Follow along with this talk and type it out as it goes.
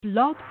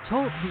Blog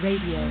Talk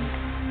Radio.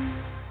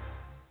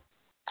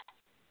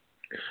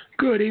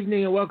 Good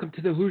evening and welcome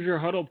to the Hoosier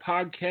Huddle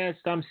podcast.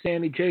 I'm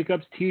Sammy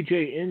Jacobs.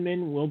 T.J.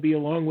 Inman will be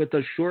along with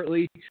us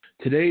shortly.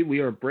 Today we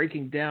are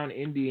breaking down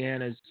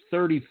Indiana's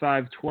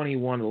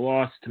 35-21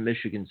 loss to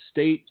Michigan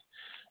State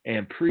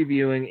and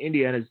previewing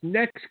Indiana's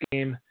next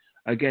game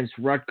against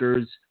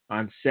Rutgers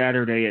on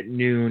Saturday at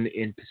noon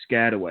in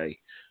Piscataway.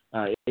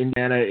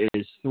 Indiana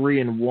is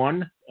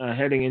 3-1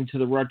 heading into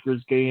the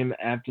Rutgers game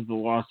after the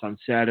loss on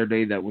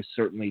Saturday. That was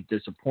certainly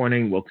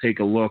disappointing. We'll take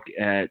a look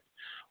at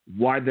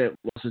why that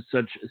loss is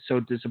so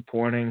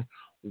disappointing,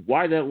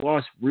 why that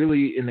loss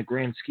really in the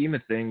grand scheme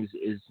of things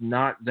is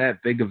not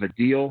that big of a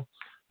deal,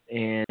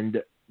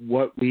 and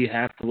what we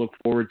have to look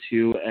forward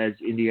to as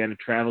Indiana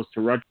travels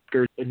to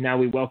Rutgers. And now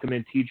we welcome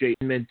in T.J.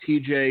 Inman.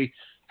 T.J.,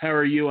 how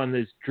are you on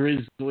this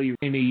drizzly,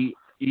 rainy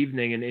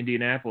evening in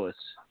Indianapolis?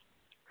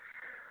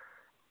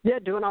 Yeah,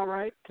 doing all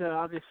right.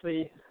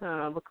 Obviously,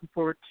 looking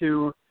forward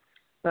to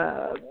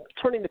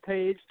turning the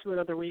page to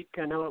another week.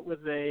 I know it was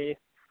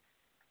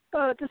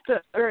just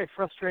a very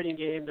frustrating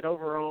game that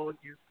overall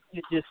you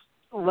just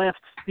left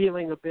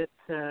feeling a bit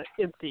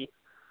empty.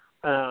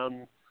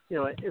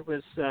 It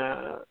was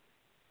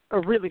a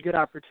really good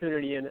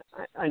opportunity, and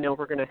I know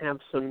we're going to have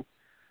some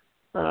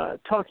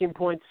talking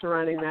points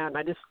surrounding that.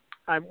 And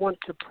I want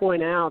to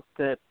point out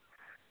that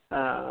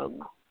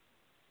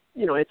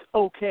it's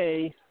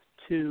okay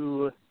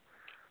to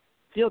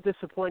feel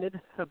disappointed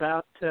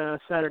about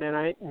Saturday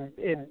night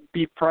and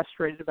be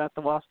frustrated about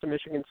the loss to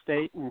Michigan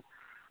State and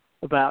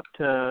about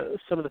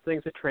some of the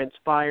things that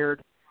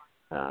transpired.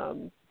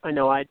 I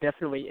know I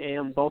definitely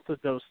am both of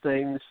those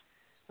things.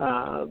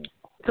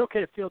 It's okay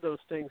to feel those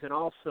things and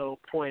also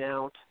point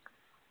out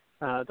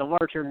the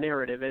larger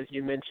narrative, as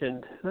you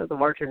mentioned, the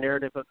larger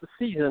narrative of the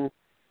season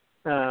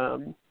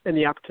and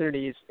the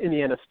opportunities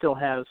Indiana still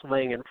has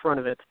laying in front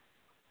of it.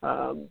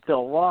 The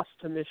loss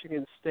to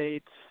Michigan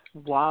State,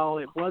 while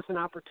it was an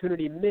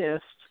opportunity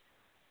missed,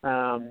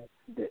 I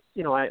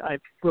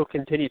will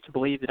continue to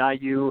believe that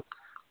IU,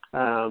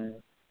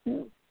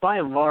 by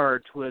and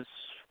large, was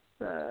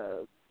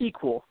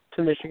equal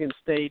to Michigan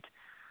State,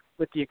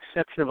 with the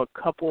exception of a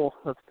couple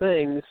of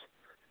things.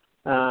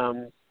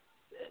 So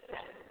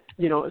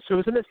it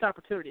was a missed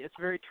opportunity. It's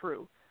very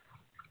true.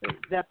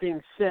 That being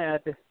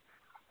said,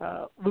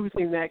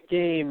 losing that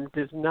game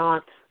does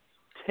not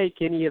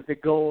take any of the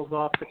goals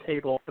off the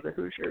table for the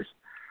Hoosiers.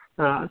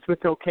 So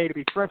it's okay to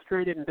be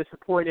frustrated and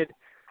disappointed,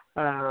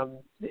 and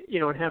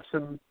have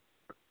some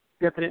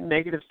definite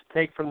negatives to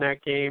take from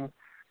that game,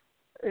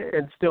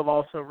 and still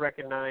also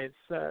recognize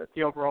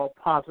the overall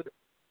positive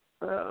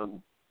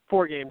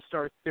four-game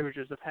start the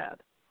Hoosiers have had.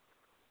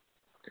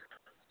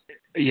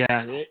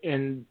 Yeah,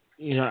 and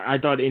I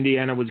thought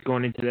Indiana was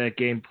going into that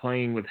game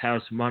playing with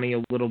house money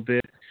a little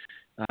bit,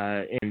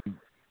 and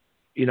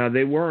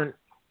they weren't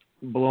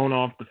blown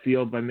off the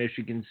field by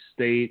Michigan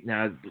State.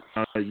 Now,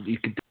 you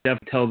could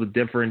definitely tell the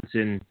difference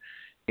in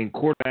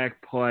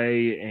quarterback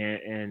play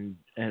and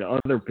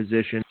other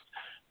positions,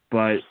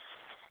 but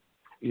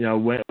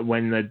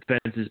when the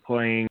defense is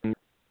playing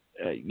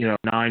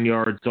 9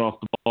 yards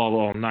off the ball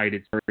all night,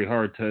 it's very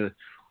hard to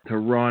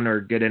run or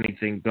get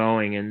anything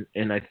going,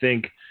 and I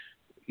think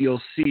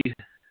you'll see,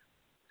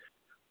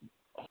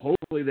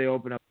 hopefully they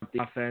open up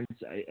the offense.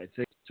 I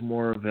think it's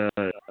more of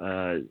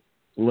a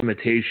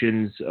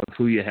limitations of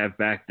who you have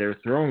back there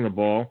throwing the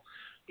ball.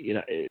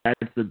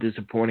 That's the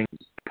disappointing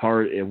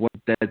part,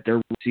 that their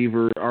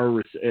receivers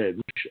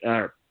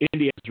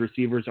Indiana's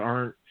receivers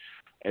aren't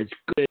as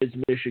good as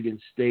Michigan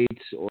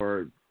State's,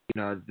 or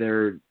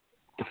their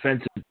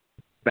defensive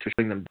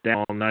bashing them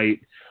down all night.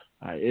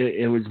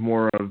 It was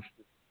more of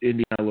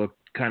Indiana looked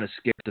kind of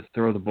scared to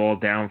throw the ball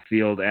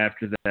downfield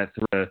after that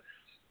throw to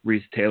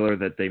Reese Taylor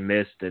that they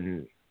missed,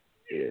 and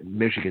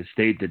Michigan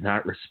State did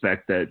not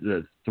respect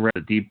the threat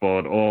of deep ball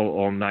at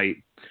all night,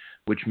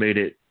 which made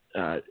it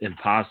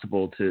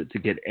impossible to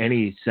get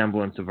any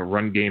semblance of a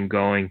run game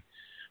going.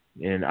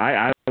 And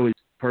I was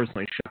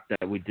personally shocked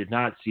that we did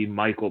not see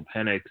Michael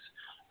Penix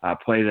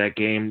play that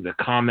game. The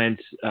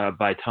comments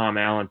by Tom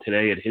Allen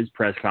today at his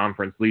press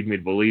conference lead me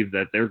to believe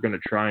that they're going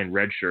to try and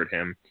redshirt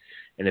him.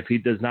 And if he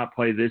does not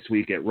play this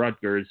week at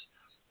Rutgers,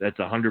 that's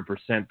 100%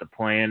 the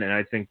plan, and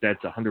I think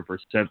that's 100%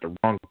 the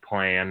wrong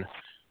plan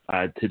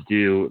to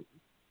do,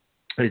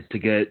 is to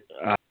get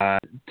to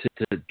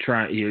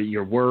try.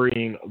 You're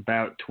worrying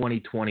about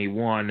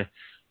 2021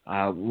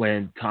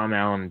 when Tom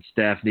Allen and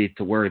staff need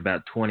to worry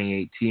about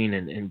 2018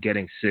 and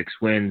getting 6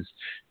 wins.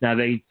 Now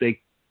they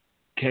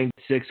can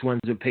get 6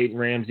 wins with Peyton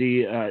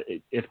Ramsey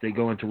if they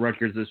go into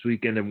Rutgers this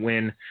weekend and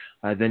win.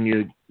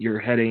 Then you're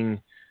heading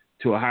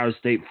to Ohio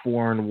State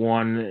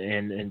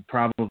 4-1 and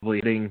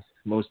probably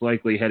most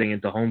likely heading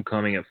into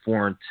homecoming at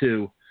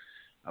 4-2.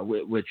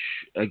 Which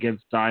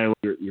against Iowa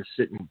you're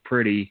sitting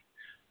pretty,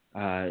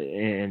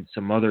 and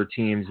some other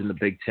teams in the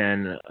Big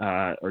Ten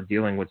are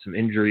dealing with some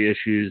injury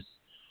issues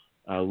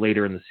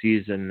later in the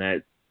season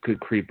that could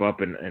creep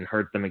up and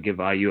hurt them and give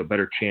IU a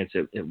better chance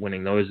at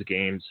winning those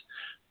games.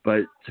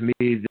 But to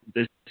me,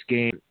 this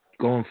game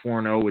going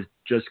 4-0 was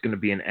just going to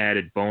be an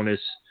added bonus.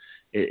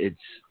 It's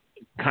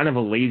kind of a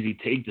lazy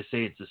take to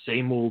say it's the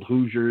same old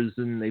Hoosiers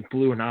and they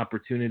blew an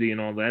opportunity and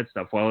all that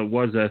stuff. While it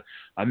was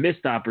a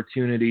missed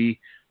opportunity,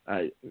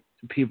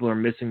 people are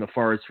missing the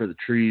forest for the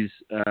trees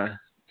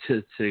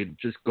to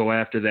just go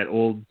after that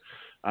old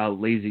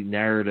lazy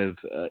narrative.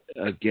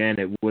 Again,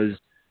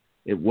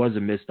 it was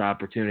a missed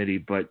opportunity,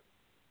 but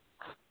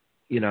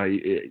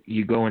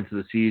you go into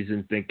the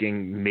season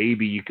thinking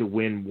maybe you could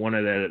win one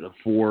of the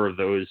four of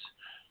those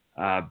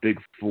Big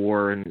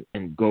Four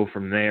and go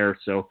from there.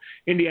 So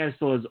Indiana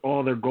still has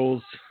all their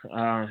goals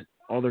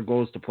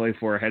to play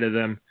for ahead of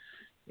them,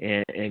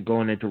 and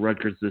going into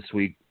Rutgers this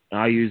week,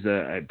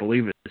 I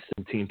believe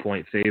a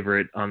 17-point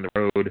favorite on the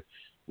road,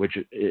 which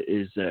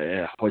is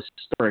a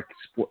historic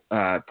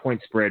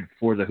point spread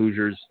for the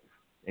Hoosiers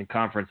in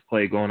conference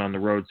play going on the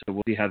road. So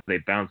we'll see how they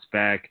bounce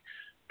back.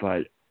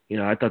 But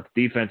I thought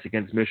the defense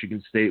against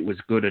Michigan State was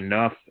good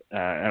enough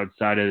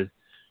outside of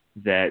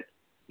that.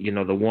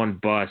 The one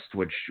bust,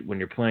 which when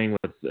you're playing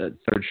with a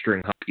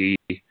third-string Husky,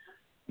 it's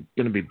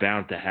going to be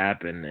bound to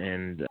happen,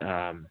 and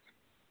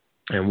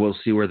we'll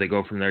see where they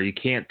go from there. You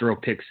can't throw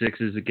pick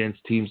sixes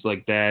against teams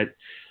like that.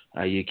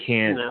 You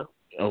can't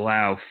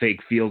allow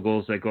fake field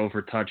goals that go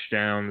for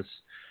touchdowns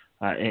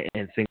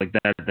and things like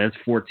that. That's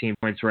 14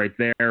 points right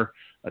there.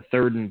 A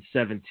 3rd and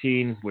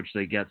 17, which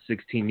they got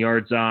 16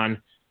 yards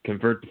on,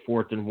 convert to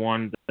 4th and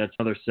 1. That's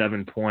another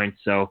 7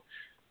 points. So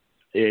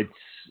it's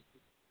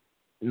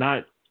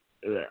not –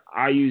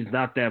 IU's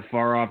not that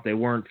far off. They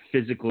weren't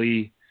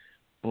physically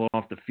blown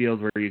off the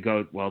field where you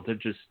go, well, they're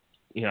just,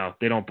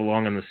 they don't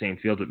belong on the same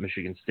field with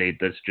Michigan State.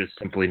 That's just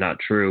simply not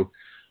true.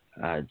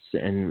 And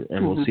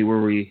we'll see where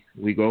we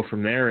go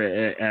from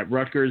there at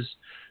Rutgers.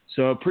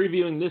 So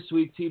previewing this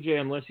week, TJ,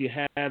 unless you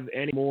have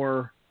any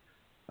more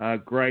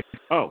gripe.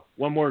 Oh,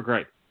 one more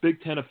gripe. Big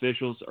Ten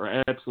officials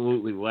are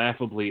absolutely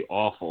laughably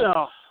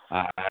awful.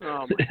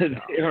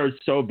 They are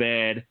so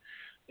bad.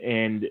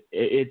 And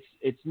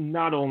it's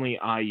not only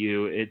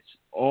IU, it's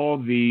all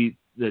the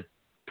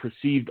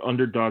perceived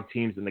underdog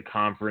teams in the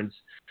conference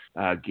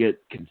get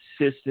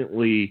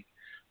consistently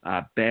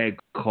bad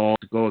calls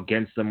go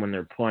against them when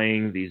they're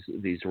playing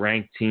these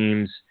ranked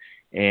teams.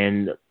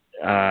 And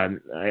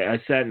I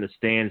sat in the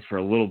stands for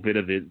a little bit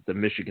of the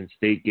Michigan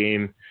State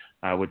game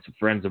with some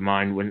friends of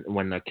mine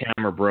when the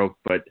camera broke.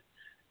 But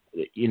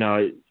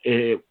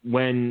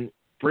when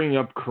bringing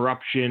up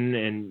corruption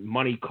and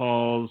money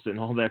calls and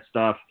all that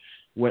stuff,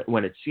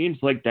 when it seems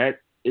like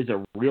that is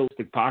a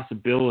realistic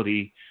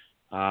possibility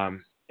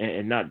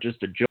and not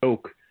just a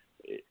joke,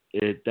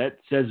 that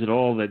says it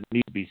all that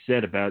needs to be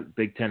said about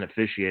Big Ten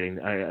officiating.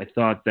 I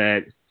thought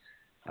that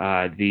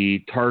the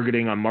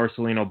targeting on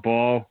Marcelino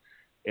Ball,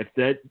 if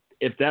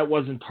that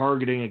wasn't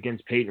targeting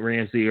against Peyton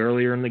Ramsey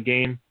earlier in the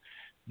game,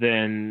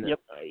 then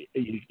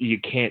you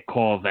can't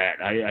call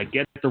that. I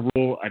get the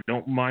rule. I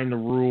don't mind the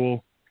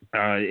rule.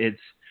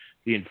 It's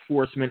the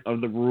enforcement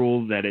of the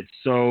rule that it's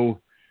so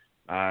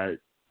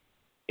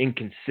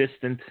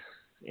inconsistent,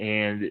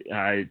 and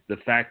the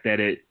fact that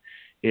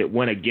it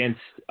went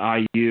against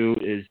IU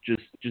is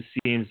just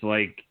seems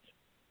like,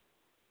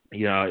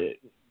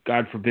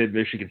 God forbid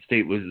Michigan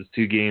State loses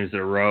 2 games in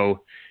a row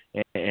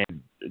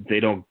and they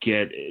don't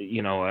get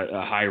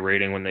a high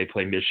rating when they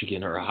play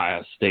Michigan or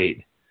Ohio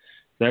State.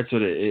 That's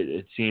what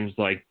it seems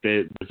like.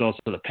 There's also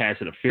the pass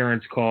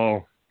interference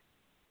call,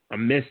 a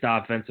missed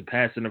offensive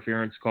pass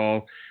interference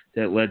call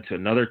that led to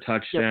another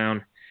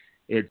touchdown.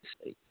 It's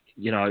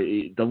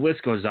the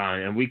list goes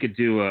on, and we could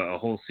do a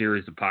whole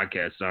series of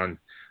podcasts on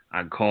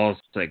calls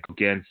like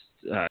against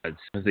some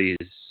of these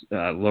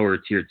lower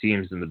tier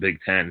teams in the Big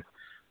Ten.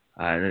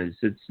 And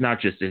it's not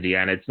just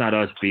Indiana. It's not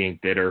us being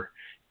bitter.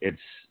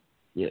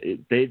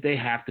 They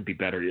have to be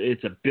better.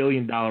 It's $1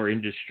 billion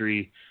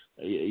industry.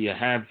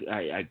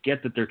 I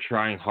get that they're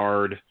trying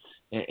hard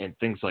and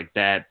things like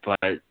that, but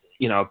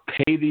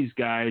pay these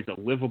guys a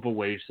livable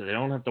wage so they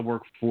don't have to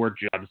work 4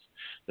 jobs.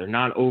 They're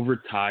not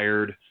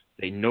overtired.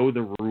 They know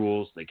the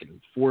rules. They can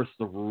enforce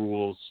the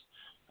rules.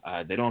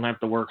 They don't have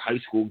to work high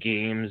school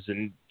games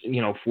and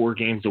 4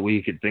 games a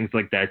week and things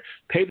like that.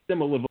 Pay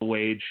them a livable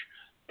wage.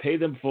 Pay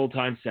them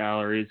full-time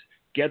salaries.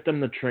 Get them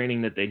the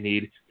training that they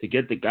need to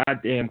get the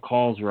goddamn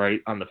calls right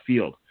on the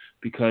field,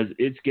 because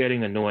it's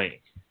getting annoying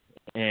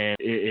and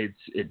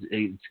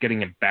it's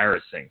getting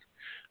embarrassing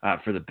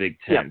for the Big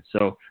Ten. Yep.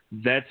 So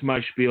that's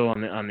my spiel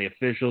on the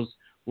officials.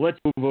 Let's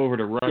move over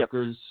to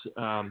Rutgers.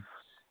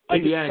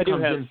 Indiana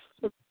comes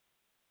in.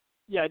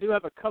 Yeah, I do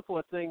have a couple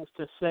of things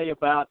to say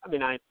about. I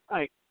mean,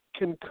 I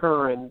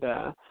concur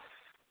and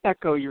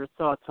echo your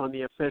thoughts on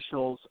the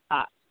officials.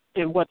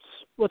 And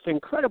what's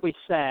incredibly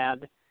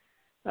sad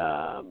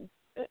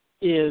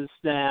is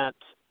that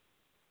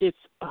it's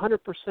 100%.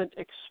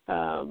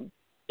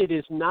 It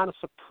is not a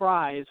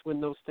surprise when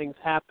those things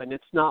happen.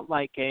 It's not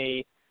like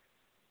I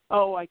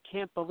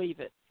can't believe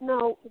it.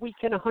 No, we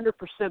can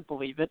 100%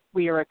 believe it.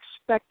 We are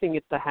expecting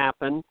it to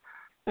happen,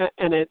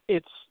 and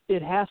it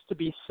has to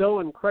be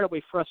so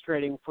incredibly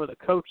frustrating for the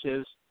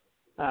coaches,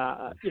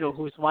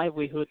 whose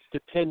livelihoods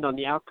depend on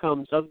the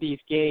outcomes of these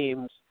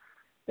games,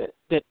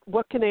 that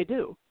what can they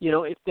do?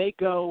 If they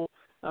go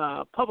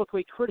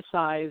publicly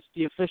criticize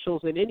the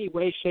officials in any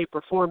way, shape,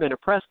 or form in a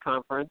press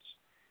conference,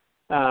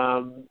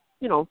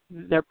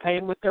 they're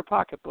paying with their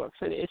pocketbooks,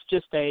 and it's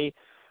just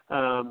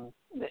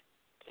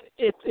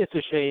it's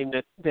a shame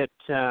that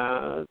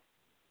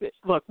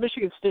look,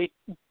 Michigan State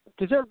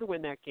deserved to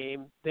win that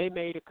game. They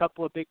made a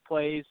couple of big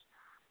plays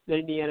that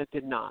Indiana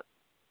did not.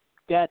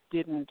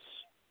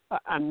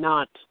 I'm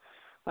not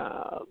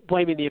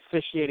blaming the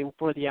officiating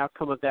for the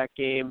outcome of that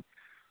game.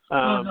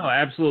 No,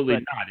 absolutely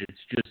not. It's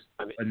just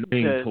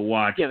annoying to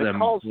watch them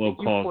blow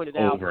calls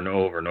over and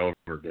over and over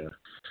again.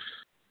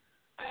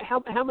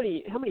 How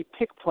many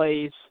pick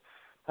plays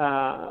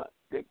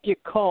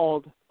get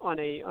called on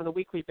a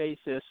weekly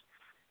basis,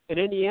 and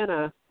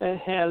Indiana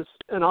has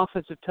an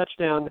offensive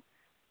touchdown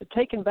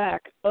taken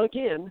back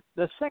again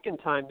the second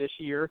time this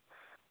year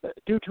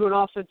due to an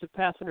offensive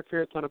pass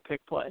interference on a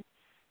pick play.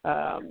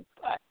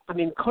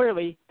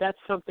 Clearly that's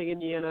something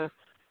Indiana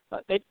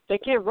they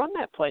can't run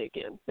that play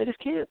again. They just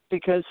can't,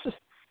 because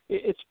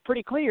it's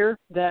pretty clear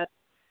that,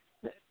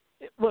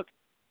 look,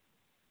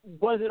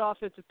 was it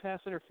offensive pass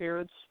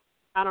interference?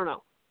 I don't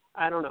know.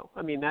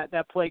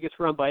 That play gets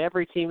run by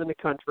every team in the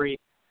country,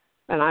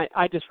 and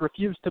I just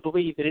refuse to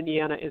believe that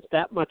Indiana is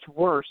that much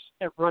worse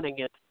at running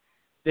it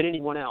than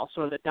anyone else,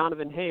 or that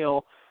Donovan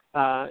Hale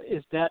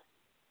is that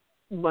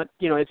much,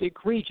 is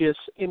egregious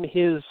in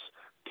his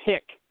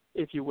pick,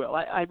 if you will.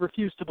 I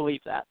refuse to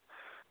believe that.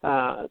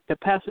 The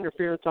pass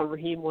interference on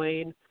Raheem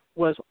Lane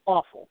was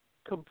awful,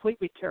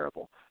 completely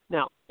terrible.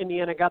 Now,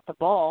 Indiana got the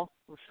ball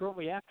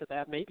shortly after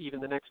that, maybe even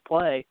the next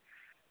play,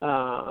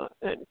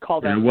 and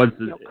called that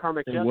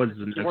karmic justice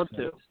if you want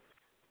to.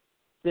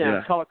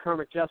 Yeah, call it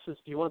karmic justice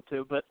if you want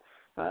to, but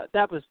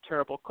that was a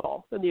terrible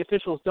call. And the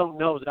officials don't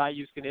know that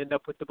IU's going to end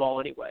up with the ball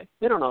anyway.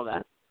 They don't know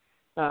that.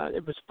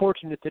 It was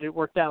fortunate that it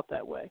worked out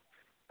that way.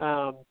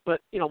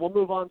 But, we'll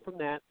move on from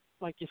that.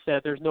 Like you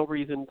said, there's no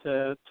reason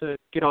to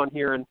get on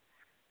here and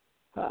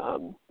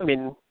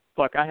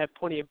look, I have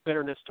plenty of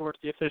bitterness towards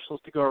the officials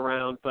to go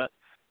around, but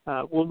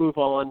we'll move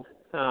on.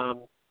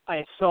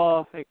 I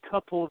saw a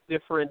couple of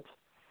different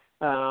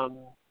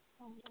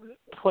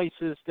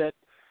places that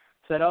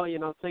said,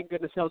 thank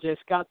goodness L.J.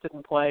 Scott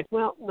didn't play.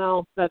 Well,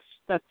 no, that's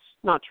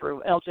not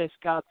true. L.J.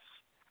 Scott's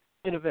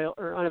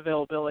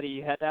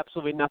unavailability had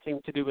absolutely nothing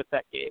to do with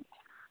that game.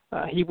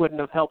 He wouldn't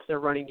have helped their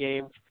running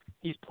game.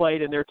 He's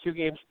played in their 2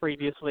 games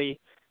previously.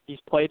 He's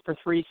played for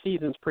 3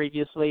 seasons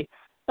previously.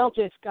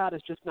 L.J. Scott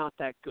is just not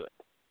that good.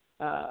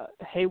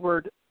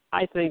 Hayward,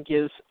 I think,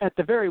 is at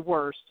the very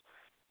worst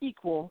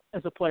equal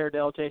as a player to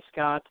L.J.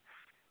 Scott.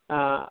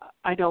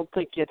 I don't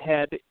think it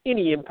had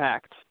any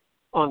impact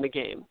on the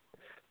game.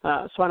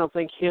 So I don't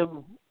think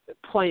him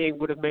playing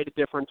would have made a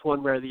difference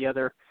one way or the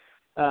other.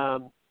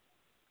 And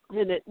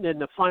then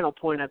the final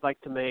point I'd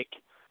like to make,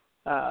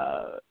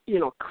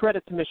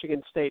 credit to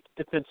Michigan State's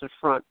defensive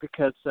front,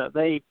 because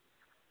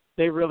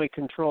they really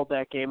controlled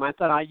that game. I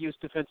thought IU's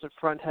defensive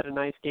front had a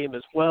nice game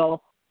as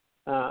well,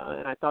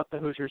 and I thought the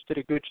Hoosiers did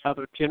a good job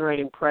of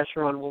generating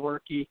pressure on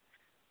Lewerke,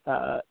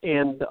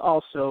 and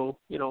also,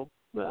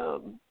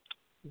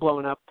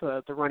 blowing up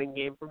the running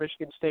game for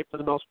Michigan State for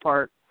the most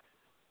part.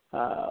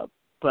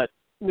 But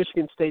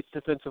Michigan State's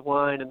defensive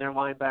line and their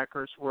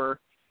linebackers were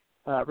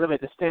really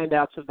the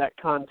standouts of that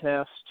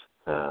contest.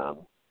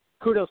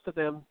 Kudos to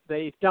them.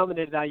 They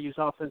dominated IU's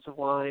offensive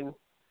line,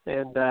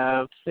 and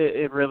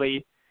it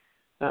really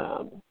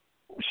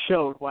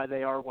showed why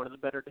they are one of the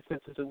better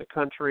defenses in the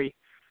country.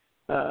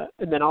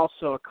 And then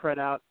also a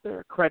credit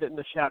and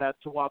a shout-out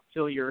to Whop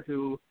Philyor,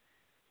 who,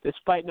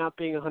 despite not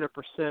being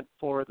 100%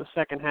 for the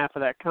second half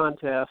of that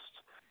contest,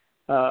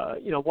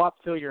 Whop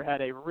Philyor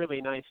had a really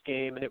nice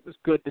game, and it was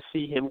good to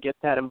see him get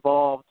that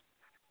involved.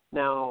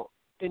 Now,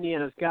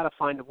 Indiana's got to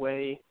find a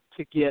way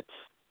to get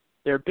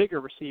their bigger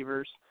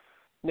receivers,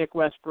 Nick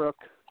Westbrook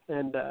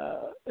and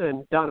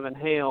Donovan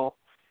Hale,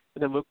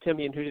 and then Luke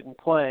Timian, who didn't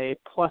play,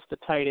 plus the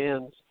tight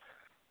ends.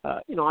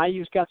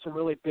 IU's got some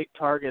really big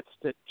targets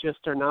that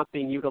just are not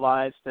being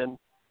utilized, and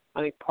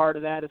I think part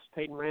of that is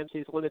Peyton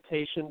Ramsey's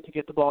limitation to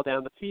get the ball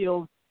down the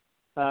field,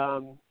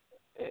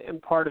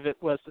 and part of it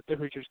was that the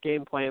Hoosiers'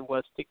 game plan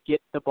was to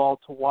get the ball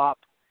to Whop,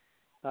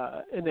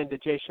 and then to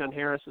Ja'Shawn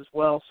Harris as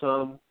well,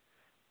 some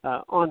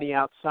on the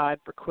outside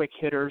for quick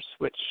hitters,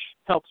 which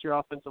helps your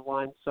offensive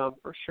line some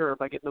for sure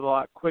by getting the ball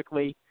out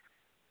quickly.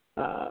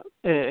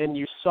 And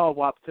you saw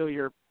Whop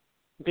Philyor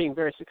being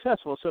very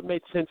successful, so it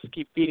made sense to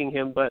keep feeding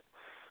him. But,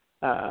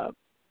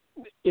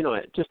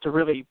 just a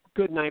really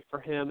good night for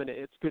him, and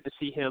it's good to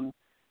see him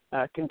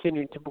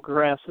continuing to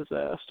progress as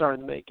a star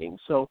in the making.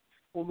 So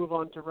we'll move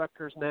on to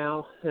Rutgers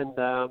now. And,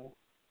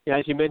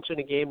 as you mentioned,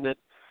 a game that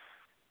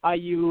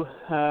IU,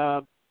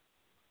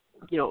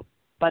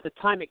 by the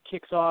time it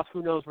kicks off,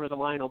 who knows where the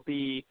line will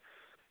be.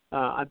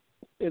 But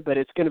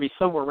it's going to be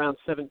somewhere around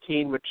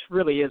 17, which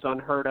really is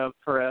unheard of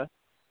for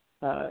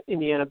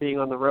Indiana being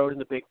on the road in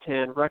the Big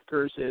Ten.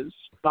 Rutgers is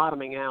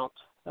bottoming out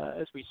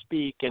as we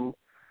speak, and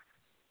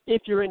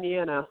if you're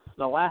Indiana,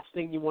 the last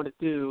thing you want to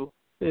do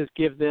is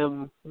give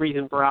them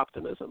reason for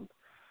optimism.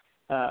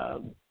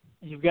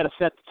 you've got to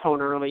set the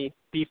tone early,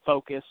 be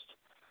focused,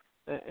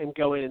 and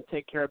go in and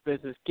take care of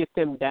business. Get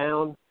them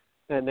down,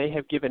 and they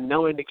have given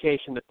no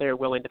indication that they're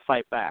willing to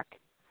fight back.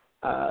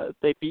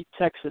 They beat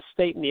Texas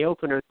State in the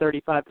opener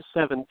 35-7.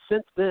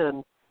 Since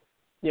then,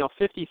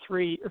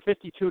 53 or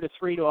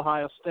 52-3 to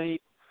Ohio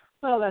State.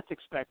 Well, that's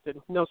expected.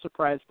 No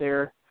surprise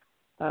there.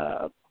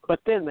 But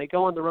then they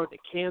go on the road to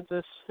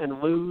Kansas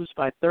and lose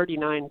by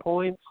 39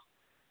 points.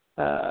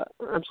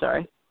 I'm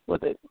sorry,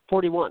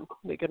 41.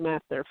 Make good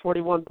math there.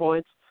 41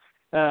 points.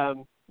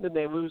 Then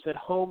they lose at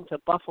home to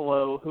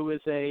Buffalo, who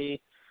is I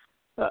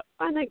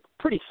think,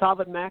 pretty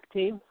solid MAC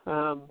team.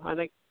 I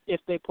think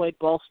if they played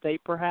Ball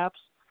State, perhaps,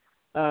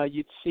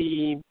 you'd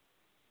see.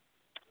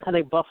 I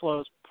think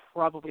Buffalo is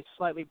probably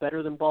slightly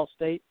better than Ball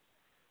State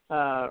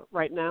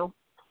right now,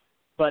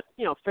 but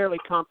fairly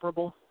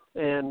comparable.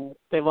 And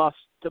they lost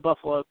to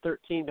Buffalo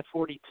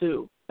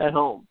 13-42 at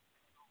home.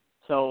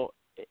 So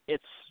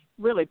it's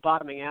really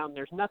bottoming out, and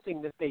there's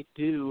nothing that they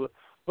do,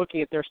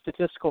 looking at their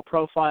statistical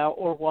profile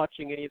or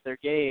watching any of their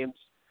games,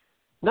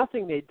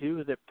 nothing they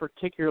do that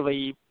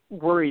particularly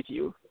worries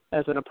you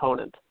as an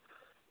opponent.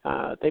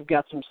 They've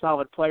got some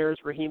solid players.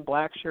 Raheem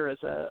Blackshear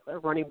is a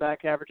running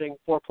back averaging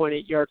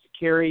 4.8 yards a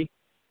carry.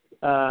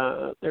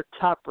 Their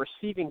top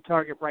receiving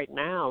target right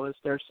now is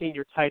their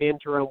senior tight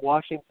end, Jerome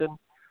Washington.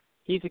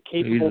 He's a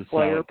capable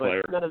player,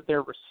 but none of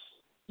their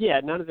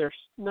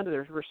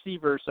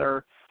receivers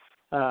are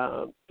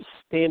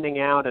standing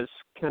out as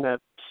kind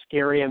of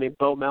scary. I mean,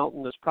 Bo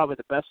Melton is probably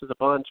the best of the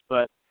bunch,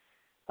 but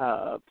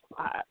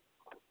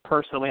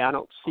personally, I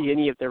don't see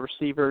any of their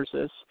receivers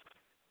as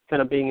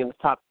kind of being in the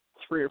top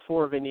 3 or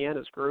 4 of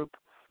Indiana's group.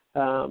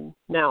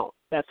 Now,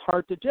 that's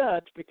hard to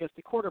judge because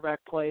the quarterback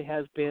play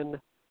has been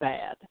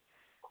bad.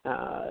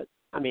 I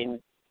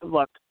mean,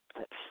 look,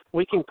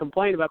 we can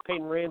complain about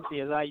Peyton Ramsey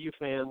as IU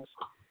fans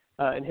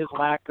and his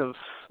lack of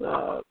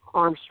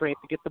arm strength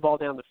to get the ball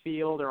down the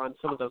field or on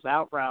some of those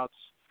out routes.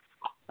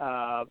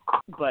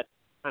 But,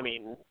 I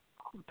mean,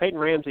 Peyton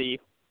Ramsey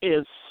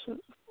is,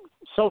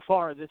 so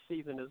far this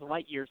season, is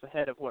light years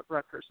ahead of what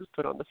Rutgers has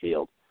put on the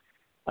field.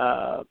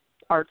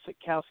 Art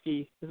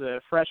Sitkowski is a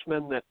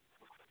freshman that,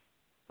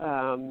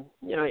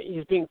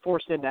 he's being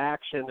forced into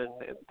action,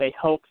 and they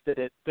hope that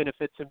it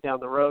benefits him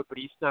down the road, but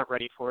he's not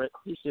ready for it.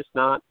 He's just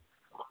not.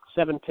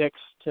 7 picks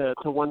to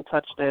 1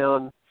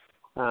 touchdown.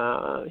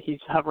 He's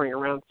hovering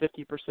around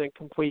 50%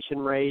 completion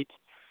rate.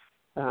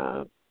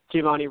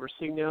 Giovanni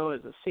Rosigno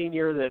is a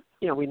senior that,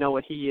 we know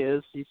what he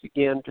is. He's,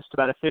 again, just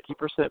about a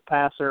 50%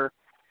 passer.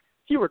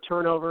 Fewer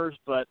turnovers,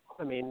 but,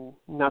 I mean,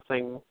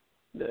 nothing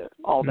that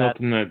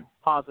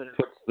positive.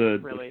 Puts the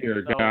really. fear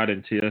of God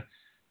into you.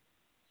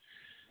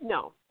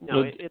 No,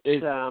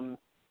 it's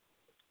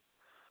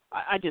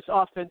I just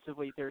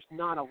offensively, there's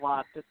not a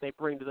lot that they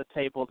bring to the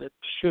table that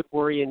should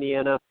worry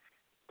Indiana.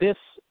 This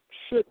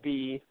should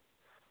be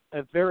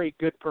a very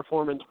good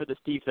performance for this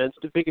defense.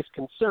 The biggest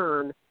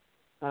concern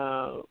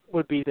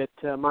would be that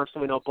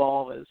Marcelino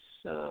Ball is,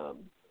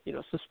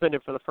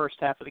 suspended for the first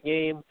half of the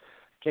game.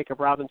 Jacob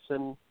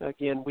Robinson,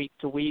 again, week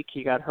to week.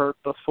 He got hurt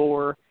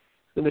before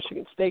the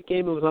Michigan State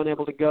game and was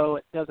unable to go.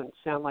 It doesn't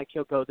sound like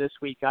he'll go this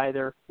week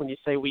either. When you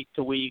say week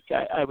to week,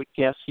 I would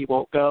guess he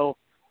won't go.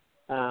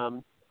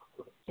 And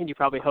you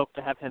probably hope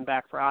to have him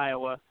back for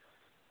Iowa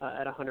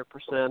at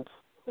 100%.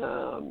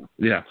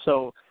 Yeah.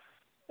 So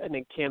I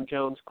think Cam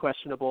Jones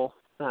questionable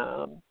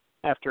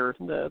after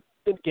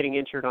getting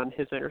injured on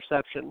his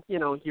interception.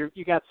 You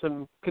got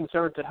some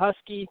concerns at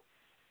Husky,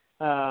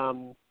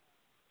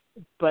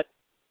 but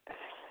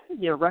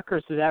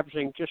Rutgers is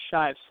averaging just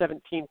shy of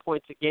 17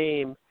 points a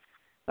game.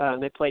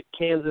 They played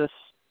Kansas,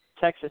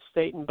 Texas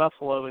State, and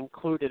Buffalo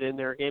included in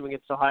their game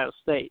against Ohio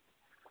State.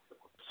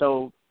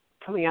 So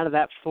coming out of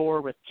that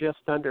 4 with just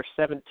under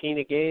 17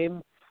 a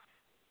game,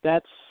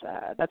 that's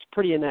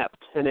pretty inept,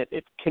 and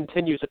it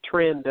continues a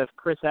trend of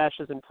Chris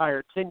Ash's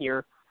entire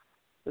tenure.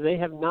 They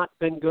have not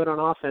been good on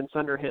offense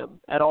under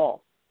him at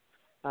all.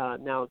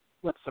 Now,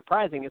 what's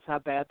surprising is how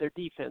bad their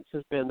defense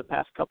has been the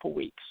past couple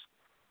weeks.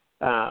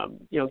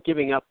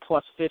 Giving up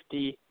plus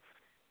 50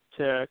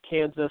 to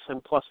Kansas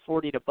and plus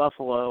 40 to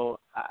Buffalo.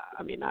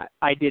 I mean,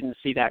 I didn't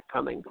see that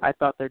coming. I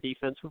thought their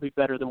defense would be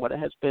better than what it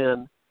has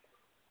been.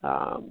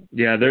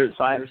 Their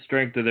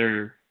strength of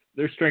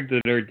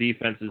their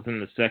defense is in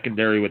the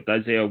secondary with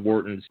Isaiah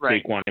Wharton,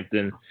 right. Saquon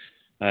Hampton,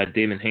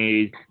 Damon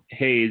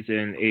Hayes,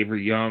 and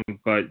Avery Young.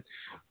 But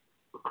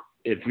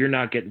if you're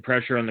not getting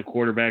pressure on the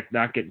quarterback,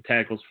 not getting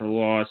tackles for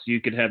loss,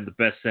 you could have the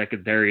best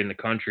secondary in the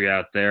country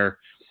out there,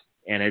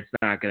 and it's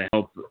not going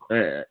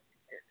to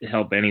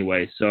help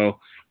anyway. So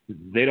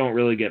they don't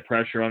really get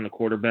pressure on the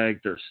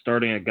quarterback. They're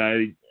starting a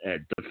guy at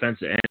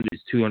defensive end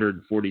who's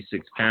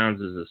 246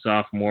 pounds as a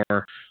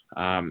sophomore.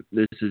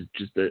 This is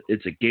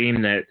it's a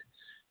game that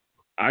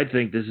I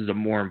think this is a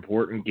more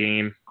important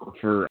game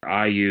for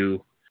IU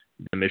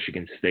than the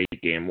Michigan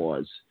State game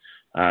was.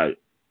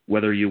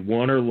 Whether you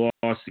won or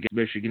lost against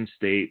Michigan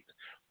State,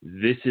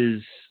 this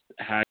is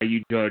how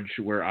you judge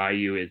where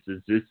IU is.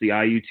 Is this the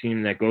IU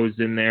team that goes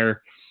in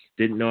there,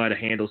 didn't know how to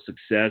handle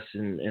success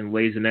and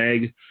lays an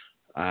egg?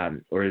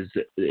 Or is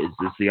this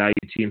the IU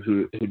team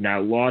who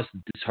now lost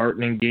a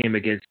disheartening game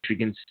against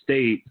Michigan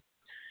State?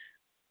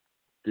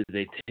 Did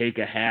they take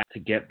a hat to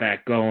get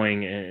back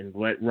going and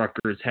let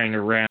Rutgers hang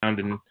around?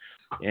 And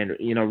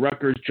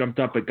Rutgers jumped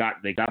up and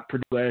they got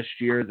Purdue last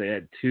year. They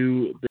had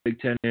 2 Big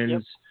Ten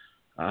wins,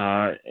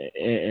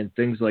 and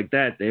things like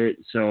that.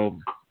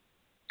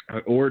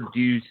 Or do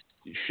you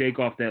shake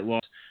off that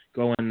loss,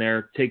 go in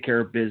there, take care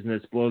of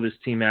business, blow this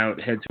team out,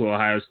 head to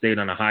Ohio State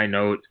on a high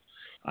note,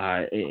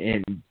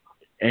 and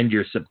end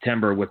your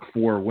September with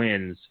 4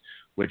 wins?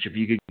 Which, if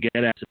you could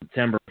get out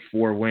September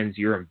 4 wins,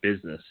 you're in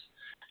business.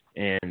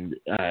 And,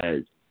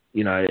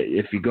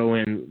 if you go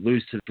in,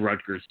 lose to the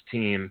Rutgers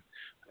team,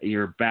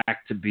 you're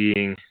back to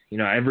being,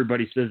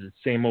 everybody says it's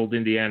same old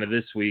Indiana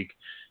this week.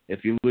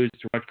 If you lose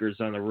to Rutgers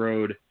on the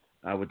road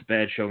with the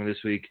bad showing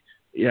this week,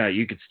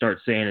 you could start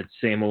saying it's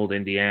same old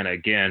Indiana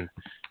again.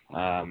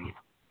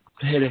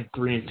 Heading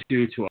 3-2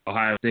 to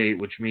Ohio State,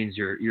 which means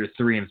you're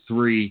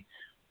 3-3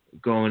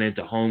 going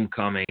into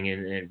homecoming,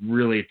 and it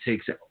really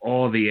takes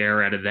all the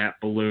air out of that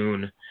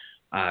balloon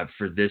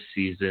for this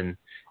season.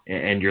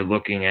 And you're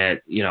looking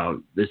at,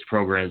 this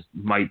program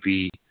might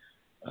be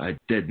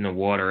dead in the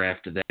water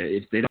after that.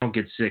 If they don't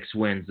get 6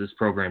 wins, this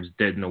program's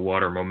dead in the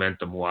water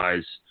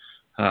momentum-wise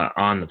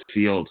on the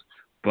field.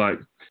 But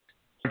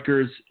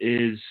Rutgers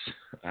is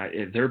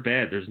they're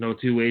bad. There's no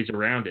 2 ways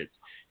around it.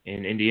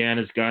 And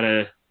Indiana's got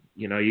to,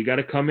 you got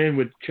to come in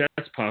with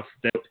chest puffed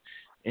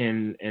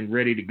and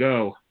ready to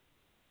go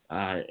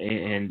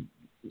and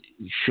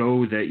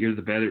show that you're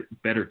the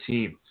better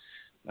team.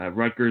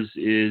 Rutgers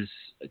is,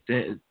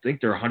 I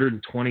think they're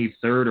 123rd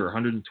or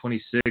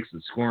 126th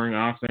in scoring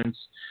offense.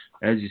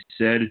 As you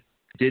said,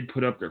 did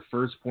put up their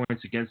first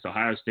points against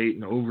Ohio State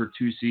in over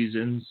 2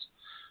 seasons.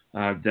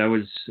 That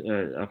was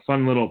a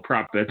fun little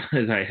prop bet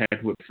that I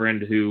had with a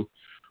friend who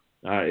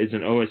is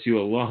an OSU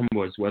alum,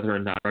 was whether or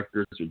not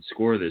Rutgers would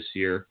score this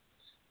year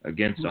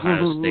against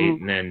Ohio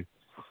State. And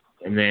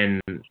then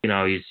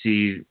you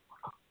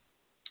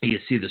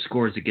see the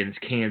scores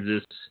against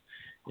Kansas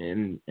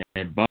and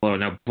Buffalo.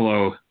 Now,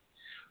 Buffalo,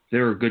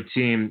 they're a good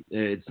team.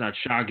 It's not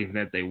shocking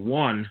that they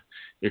won.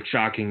 It's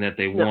shocking that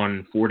they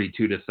won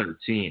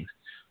 42-13.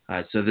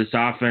 So this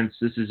offense,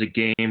 this is a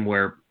game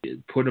where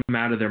put them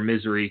out of their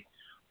misery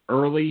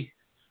early.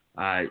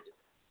 I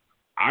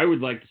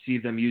would like to see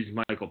them use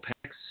Michael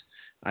Penix.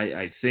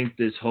 I think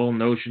this whole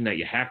notion that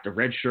you have to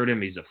redshirt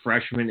him, he's a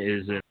freshman,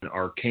 is an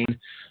arcane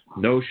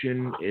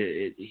notion.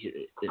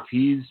 If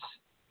he's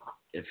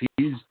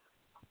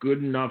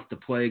good enough to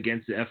play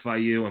against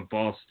FIU and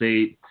Ball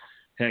State,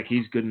 heck,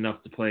 he's good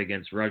enough to play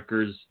against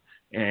Rutgers,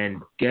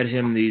 and get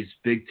him these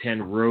Big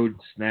Ten road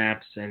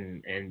snaps,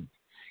 and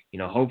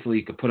hopefully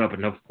you could put up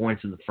enough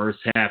points in the first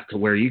half to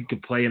where you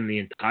could play him the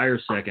entire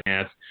second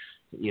half,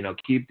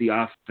 keep the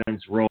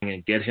offense rolling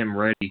and get him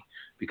ready,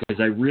 because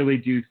I really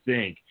do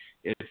think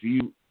if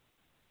you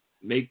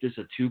make this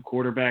a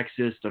 2-quarterback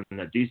system,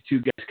 that these 2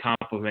 guys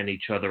complement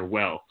each other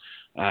well.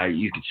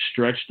 You could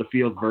stretch the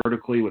field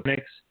vertically with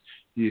Penix.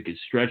 You could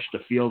stretch the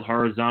field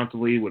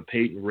horizontally with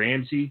Peyton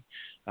Ramsey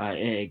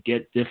and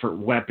get different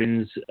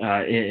weapons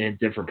in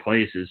different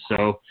places.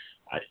 So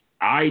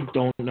I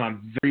don't know.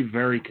 I'm very,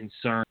 very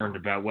concerned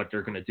about what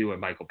they're going to do with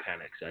Michael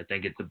Penix. I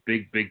think it's a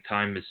big,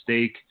 big-time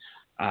mistake.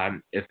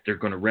 If they're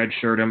going to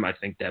redshirt him, I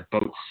think that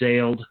boat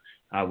sailed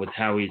with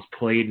how he's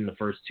played in the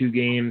first 2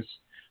 games.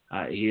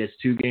 He has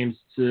 2 games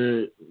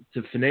to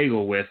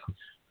finagle with,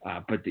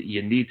 but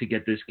you need to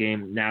get this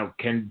game. Now,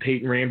 can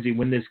Peyton Ramsey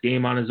win this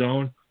game on his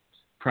own?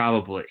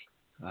 Probably.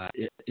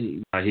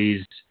 He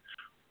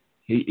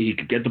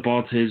could get the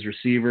ball to his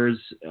receivers.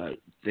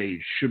 They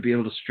should be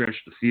able to stretch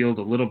the field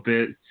a little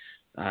bit.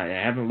 I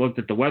haven't looked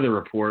at the weather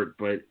report,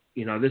 but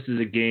this is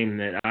a game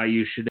that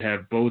IU should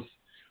have both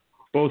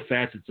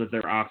facets of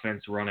their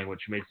offense running,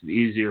 which makes it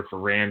easier for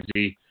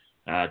Ramsey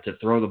to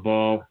throw the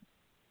ball.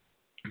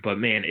 But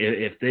man,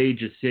 if they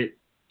just sit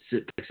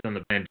Penix on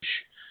the bench,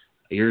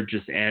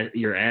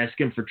 you're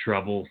asking for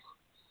trouble.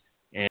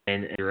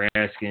 And you're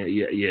asking,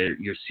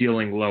 your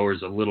ceiling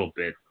lowers a little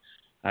bit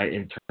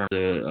in terms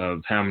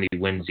of how many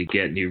wins you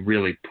get, and you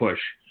really push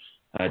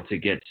to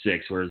get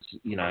 6. Whereas,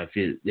 if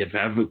you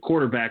have a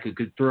quarterback who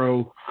could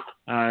throw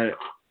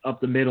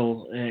up the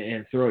middle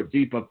and throw it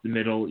deep up the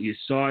middle, you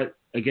saw it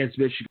against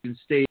Michigan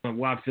State when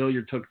Watt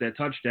Fillier took that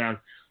touchdown.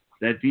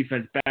 That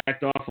defense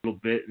backed off a little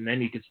bit, and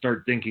then you could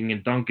start dinking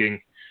and dunking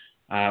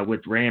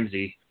with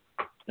Ramsey.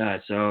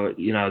 So,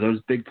 those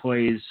big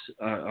plays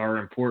are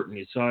important.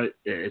 You saw it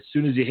as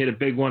soon as you hit a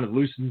big one, it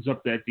loosens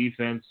up that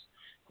defense.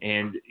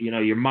 And,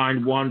 your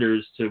mind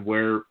wanders to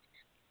where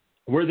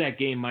that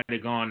game might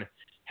have gone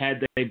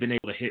had they been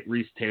able to hit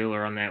Reese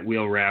Taylor on that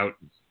wheel route,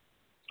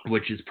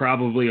 which is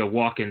probably a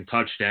walk-in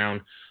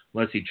touchdown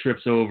unless he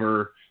trips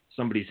over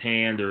somebody's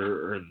hand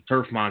or the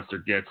turf monster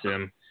gets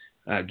him,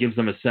 gives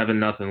them a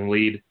 7-0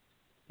 lead.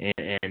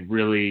 And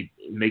really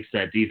makes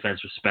that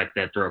defense respect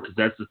that throw, because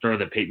that's the throw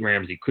that Peyton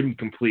Ramsey couldn't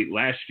complete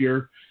last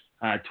year,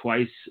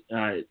 twice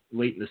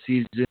late in the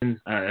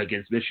season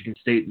against Michigan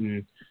State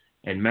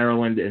and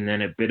Maryland, and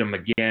then it bit him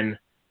again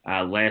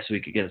last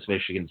week against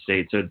Michigan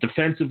State. So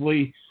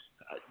defensively,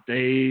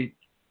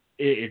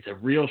 it's a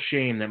real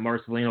shame that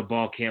Marcelino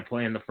Ball can't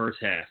play in the first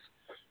half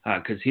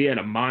because he had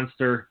a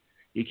monster.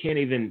 He can't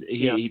even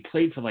he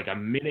played for like a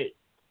minute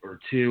or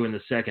two in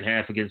the second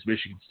half against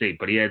Michigan State,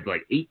 but he had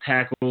like 8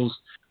 tackles,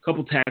 a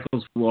couple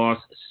tackles for loss,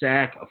 a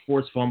sack, a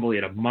forced fumble. He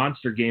had a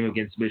monster game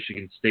against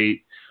Michigan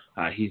State.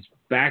 He's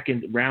back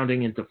in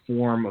rounding into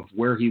form of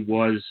where he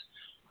was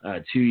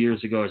 2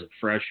 years ago as a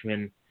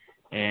freshman,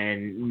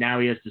 and now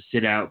he has to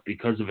sit out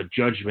because of a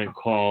judgment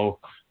call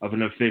of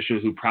an official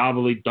who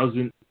probably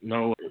doesn't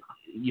know,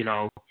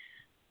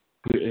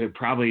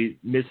 probably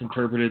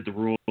misinterpreted the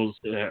rules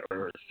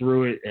or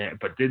threw it,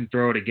 but didn't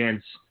throw it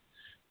against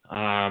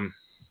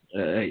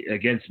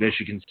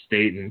Michigan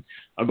State. And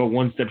I'll go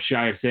one step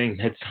shy of saying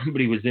that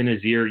somebody was in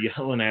his ear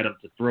yelling at him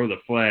to throw the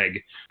flag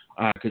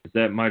because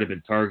that might have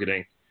been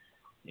targeting.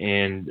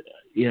 And,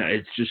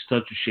 it's just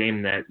such a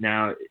shame that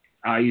now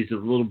IU's a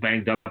little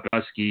banged up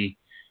Husky,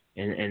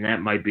 and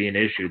that might be an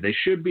issue. They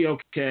should be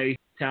okay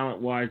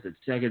talent-wise. The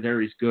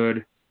secondary's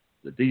good.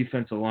 The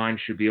defensive line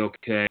should be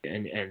okay,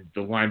 and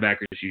the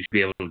linebackers, you should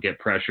be able to get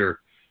pressure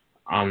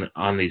on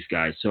these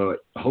guys. So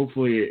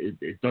hopefully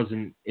it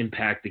doesn't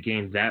impact the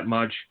game that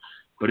much.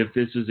 But if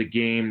this is a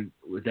game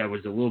that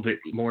was a little bit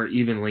more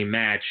evenly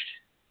matched,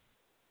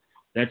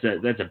 that's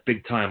a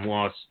big-time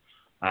loss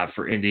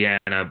for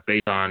Indiana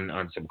based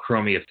on some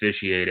crummy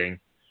officiating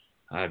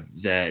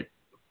that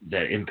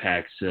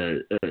impacts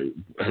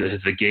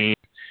the game,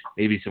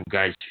 maybe some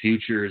guys'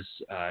 futures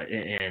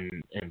and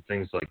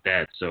things like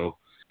that. So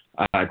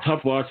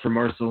tough loss for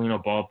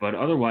Marcelino Ball, but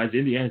otherwise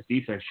Indiana's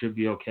defense should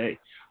be okay.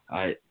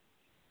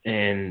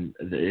 And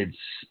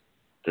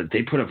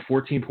they put up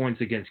 14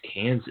 points against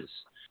Kansas,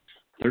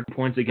 30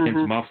 points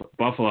against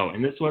Buffalo,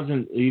 and this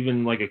wasn't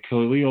even like a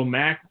Khalil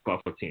Mack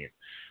Buffalo team.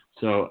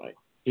 So,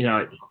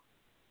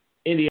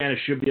 Indiana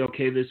should be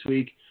okay this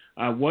week.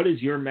 What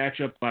is your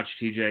matchup watch,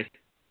 TJ?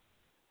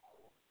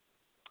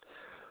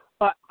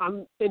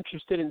 I'm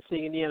interested in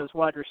seeing Indiana's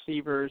wide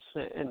receivers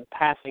and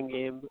passing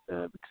game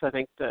because I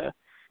think the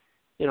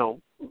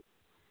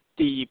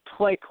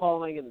play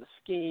calling and the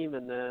scheme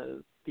and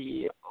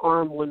the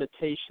arm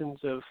limitations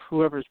of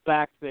whoever's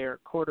back there,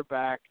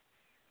 quarterback,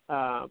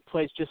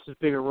 plays just as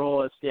big a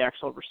role as the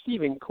actual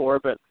receiving core.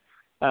 But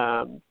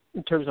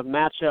in terms of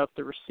matchup,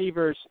 the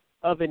receivers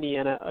of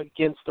Indiana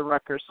against the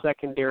Rutgers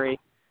secondary,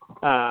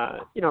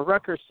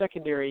 Rutgers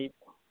secondary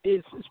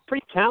is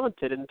pretty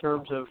talented in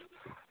terms of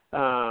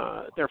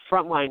their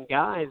frontline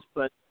guys,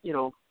 but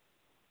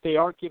they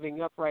are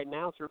giving up right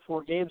now through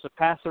 4 games a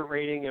passer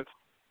rating of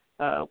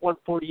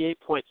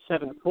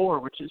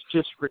 148.74, which is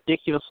just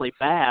ridiculously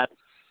bad.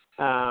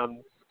 For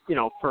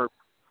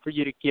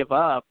you to give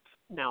up.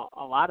 Now,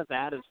 a lot of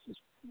that is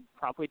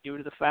probably due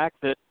to the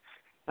fact that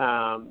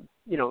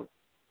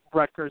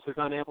Rutgers is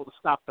unable to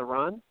stop the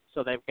run,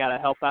 so they've got to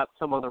help out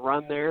some on the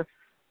run there.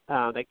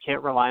 They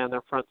can't rely on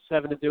their front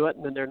 7 to do it,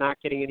 and then they're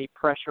not getting any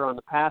pressure on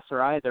the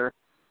passer either.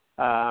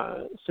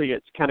 So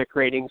it's kind of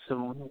creating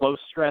some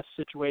low-stress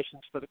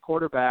situations for the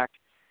quarterback.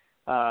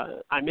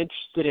 I'm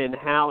interested in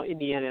how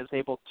Indiana is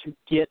able to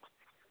get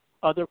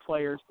other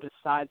players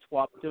besides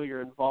Wap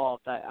Dillier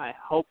involved. I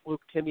hope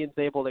Luke Timmion's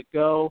able to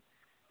go,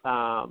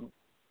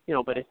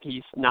 but if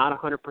he's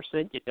not 100%,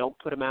 you don't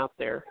put him out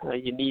there.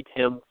 You need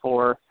him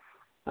for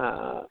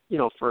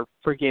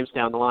games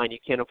down the line. You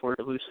can't afford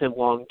to lose him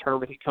long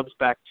term if he comes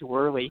back too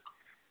early.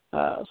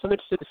 So I'm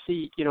interested to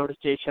see, does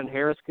Jay-Shun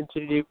Harris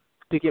continue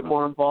to get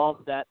more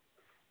involved? That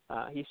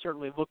he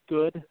certainly looked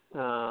good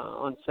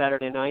on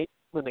Saturday night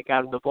when they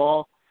got him the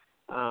ball.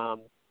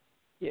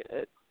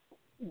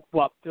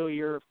 Wap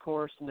Dillier, of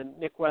course, and then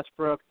Nick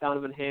Westbrook,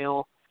 Donovan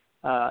Hale,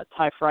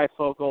 Ty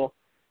Freifogel.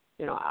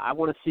 I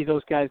want to see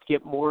those guys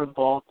get more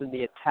involved in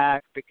the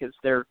attack because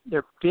they're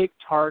big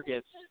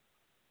targets.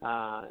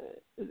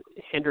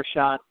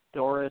 Hendershot,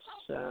 Doris,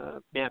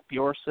 Matt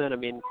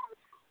Bjorson,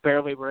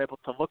 barely were able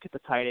to look at the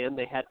tight end.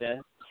 They had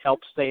to help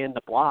stay in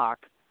the block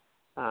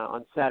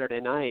on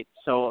Saturday night.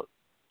 So,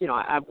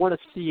 I want to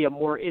see a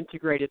more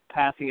integrated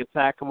passing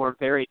attack, a more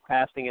varied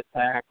passing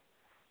attack,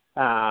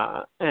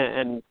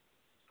 and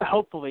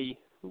hopefully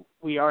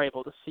we are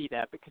able to see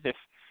that because if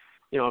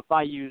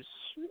IU's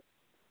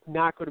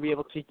not going to be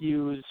able to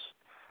use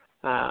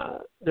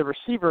the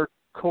receiver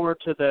core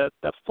to the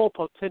full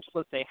potential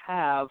that they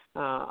have,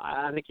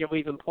 I think you're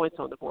leaving points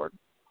on the board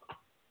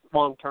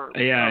long term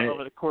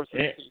over the course of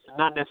the season.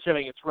 Not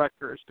necessarily against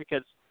Rutgers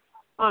because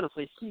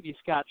honestly, Stevie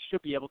Scott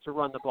should be able to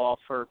run the ball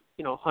for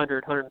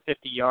 100,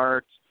 150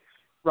 yards.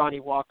 Ronnie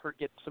Walker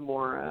gets some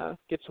more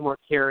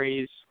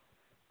carries.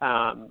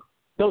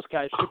 Those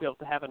guys should be able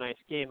to have a nice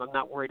game. I'm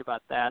not worried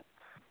about that.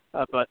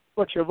 But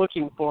what you're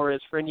looking for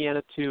is for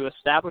Indiana to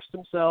establish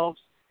themselves,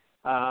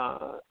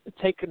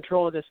 take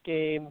control of this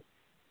game,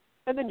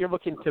 and then you're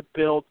looking to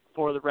build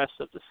for the rest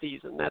of the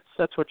season.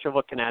 That's what you're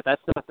looking at.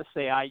 That's not to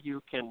say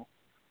IU can,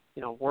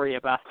 worry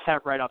about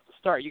that right off the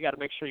start. You got to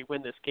make sure you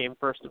win this game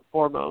first and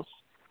foremost.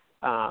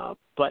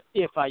 But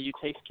if IU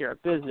takes care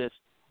of business,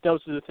 those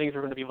are the things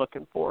we're going to be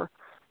looking for.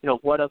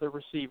 What other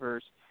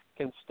receivers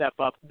can step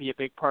up and be a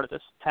big part of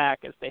this attack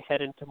as they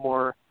head into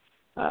more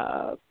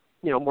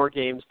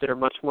games that are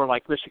much more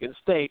like Michigan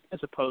State as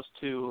opposed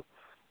to,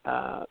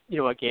 a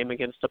game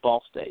against a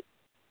Ball State.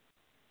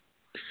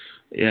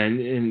 Yeah,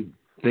 and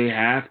they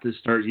have to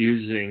start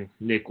using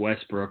Nick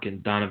Westbrook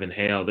and Donovan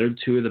Hale. They're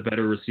two of the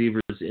better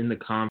receivers in the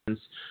conference.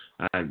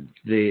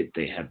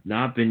 They have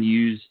not been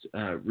used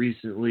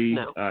recently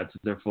to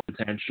their full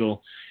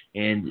potential,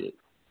 and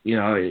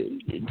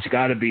it's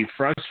got to be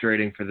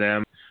frustrating for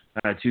them.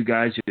 Two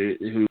guys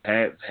who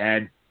have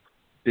had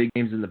big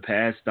games in the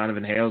past.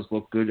 Donovan Hale's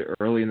looked good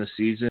early in the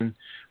season,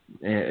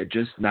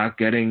 just not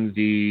getting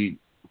the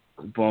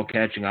ball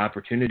catching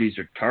opportunities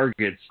or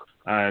targets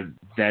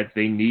that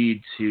they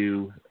need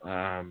to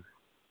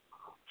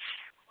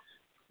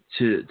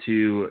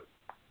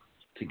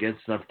get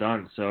stuff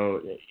done.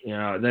 So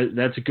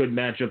that's a good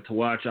matchup to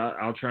watch.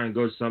 I'll try and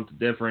go something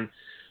different.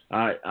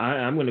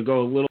 I'm going to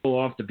go a little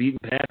off the beaten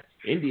path.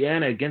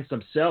 Indiana against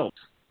themselves.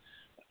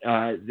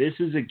 This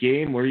is a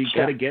game where you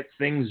got to get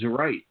things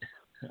right.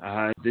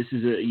 This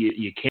is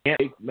you can't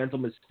make mental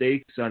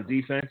mistakes on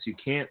defense. You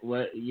can't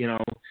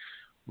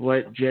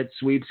let jet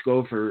sweeps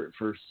go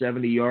for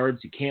 70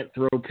 yards. You can't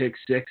throw pick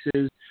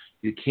sixes.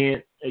 You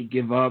can't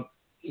give up,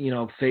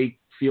 fake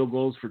field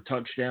goals for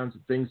touchdowns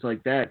and things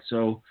like that.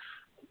 So,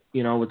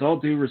 with all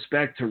due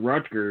respect to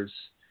Rutgers,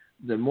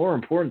 the more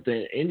important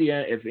thing,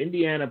 if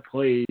Indiana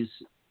plays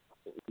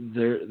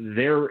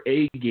their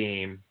A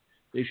game,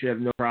 they should have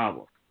no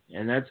problem.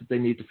 And that's what they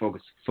need to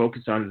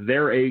focus on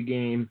their A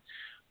game,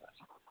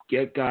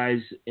 get guys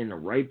in the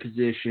right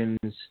positions,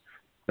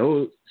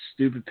 no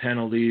stupid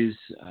penalties,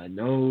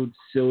 no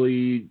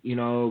silly,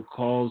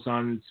 calls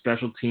on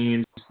special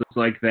teams, things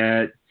like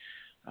that,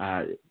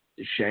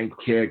 shank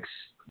kicks,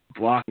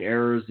 blocking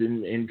errors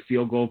in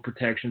field goal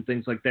protection,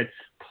 things like that.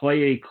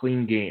 Play a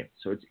clean game.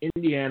 So it's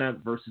Indiana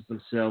versus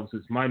themselves.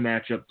 It's my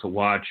matchup to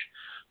watch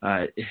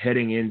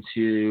heading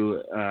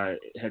into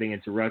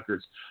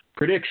Rutgers.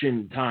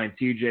 Prediction time,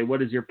 TJ.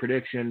 What is your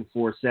prediction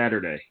for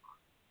Saturday?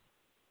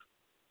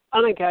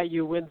 I think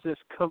IU wins this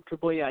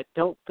comfortably. I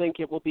don't think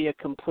it will be a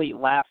complete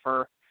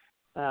laugher.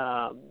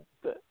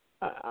 But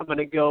I'm going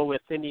to go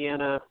with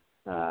Indiana,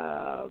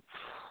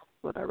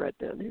 what I read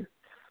down here,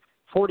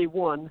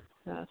 41,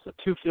 so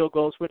 2 field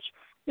goals, which,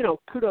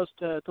 kudos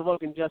to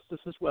Logan Justice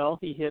as well.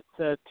 He hit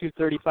 2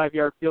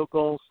 35-yard field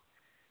goals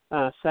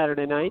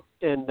Saturday night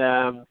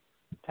and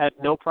had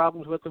no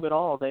problems with them at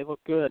all. They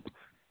look good.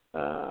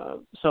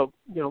 So,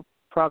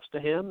 props to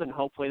him, and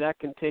hopefully that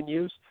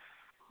continues.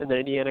 And then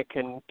Indiana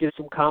can get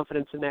some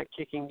confidence in that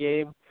kicking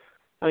game.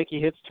 I think he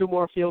hits 2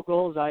 more field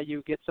goals.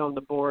 IU gets on the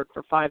board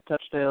for 5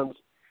 touchdowns,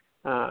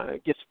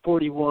 gets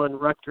 41.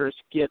 Rutgers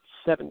gets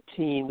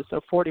 17.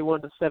 So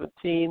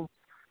 41-17.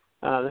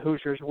 The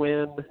Hoosiers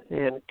win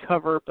and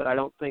cover, but I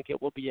don't think it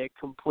will be a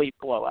complete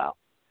blowout.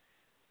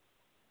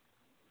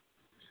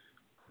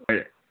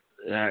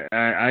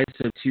 I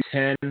said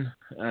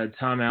 210.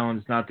 Tom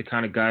Allen's not the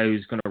kind of guy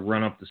who's going to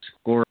run up the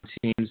score of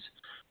teams.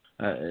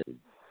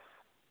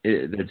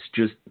 That's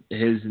just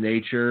his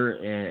nature,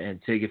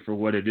 and take it for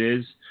what it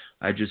is.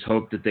 I just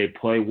hope that they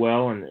play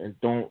well and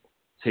don't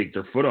take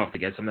their foot off the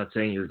gas. I'm not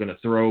saying you're going to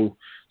throw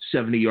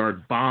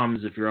 70-yard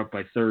bombs if you're up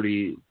by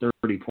 30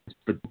 points,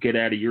 but get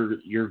out of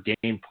your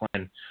game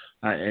plan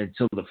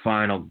until the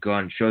final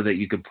gun. Show that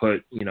you could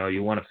put,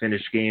 you want to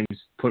finish games,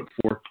 put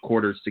 4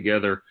 quarters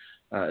together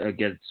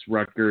against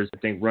Rutgers. I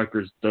think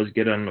Rutgers does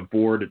get on the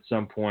board at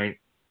some point.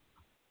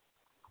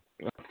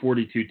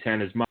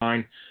 42-10 is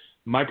mine.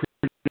 My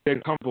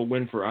comfortable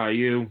win for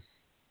IU.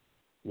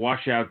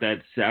 Wash out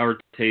that sour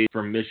taste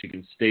from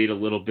Michigan State a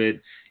little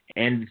bit.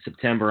 End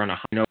September on a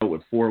high note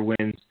with 4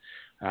 wins.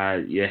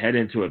 You head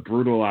into a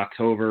brutal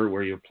October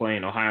where you're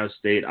playing Ohio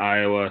State,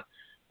 Iowa,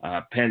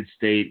 Penn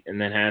State, and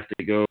then have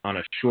to go on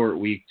a short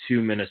week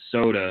to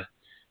Minnesota,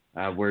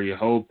 where you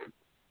hope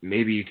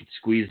maybe you could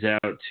squeeze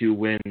out 2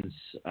 wins,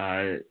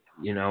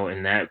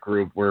 in that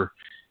group where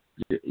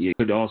you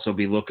could also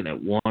be looking at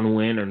 1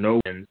 win or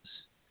no wins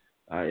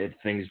if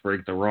things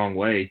break the wrong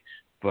way.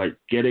 But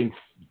getting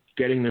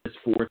this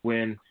 4th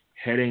win,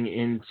 heading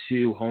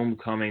into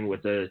homecoming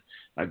with a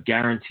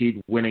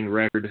guaranteed winning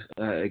record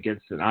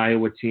against an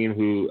Iowa team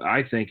who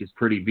I think is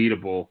pretty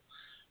beatable,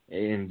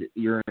 and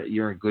you're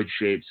in good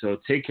shape. So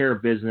take care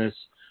of business.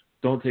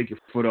 Don't take your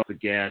foot off the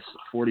gas.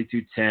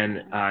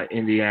 42-10,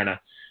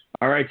 Indiana.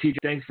 All right, TJ,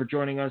 thanks for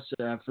joining us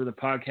for the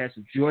podcast.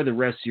 Enjoy the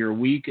rest of your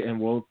week, and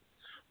we'll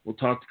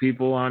talk to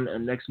people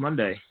on next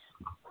Monday.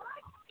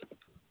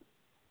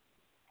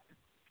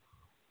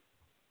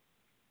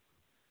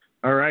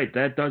 All right,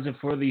 that does it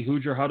for the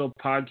Hoosier Huddle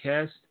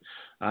podcast.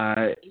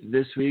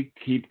 This week,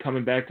 keep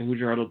coming back to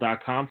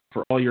HoosierHuddle.com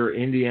for all your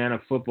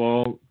Indiana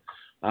football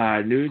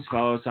news,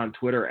 follow us on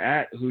Twitter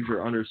at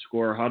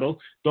Hoosier_Huddle.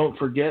 Don't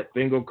forget,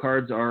 bingo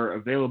cards are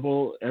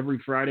available every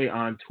Friday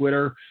on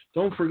Twitter.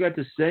 Don't forget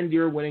to send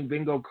your winning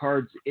bingo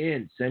cards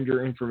in. Send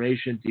your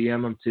information,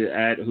 DM them to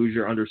at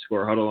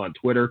Hoosier_Huddle on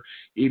Twitter.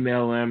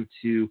 Email them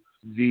to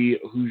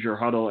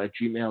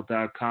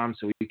thehoosierhuddle@gmail.com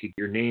so we could get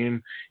your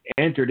name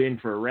entered in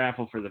for a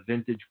raffle for the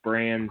Vintage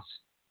Brands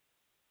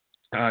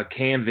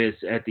canvas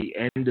at the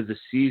end of the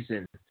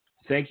season.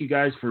 Thank you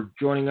guys for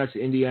joining us.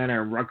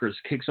 Indiana and Rutgers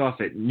kicks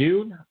off at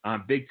noon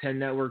on Big Ten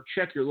Network.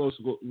 Check your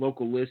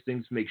local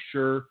listings. Make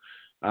sure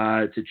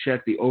to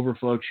check the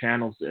overflow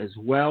channels as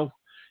well.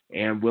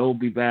 And we'll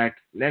be back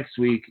next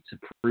week to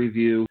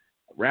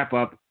wrap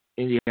up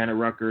Indiana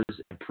Rutgers,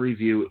 and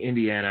preview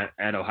Indiana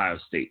at Ohio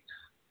State.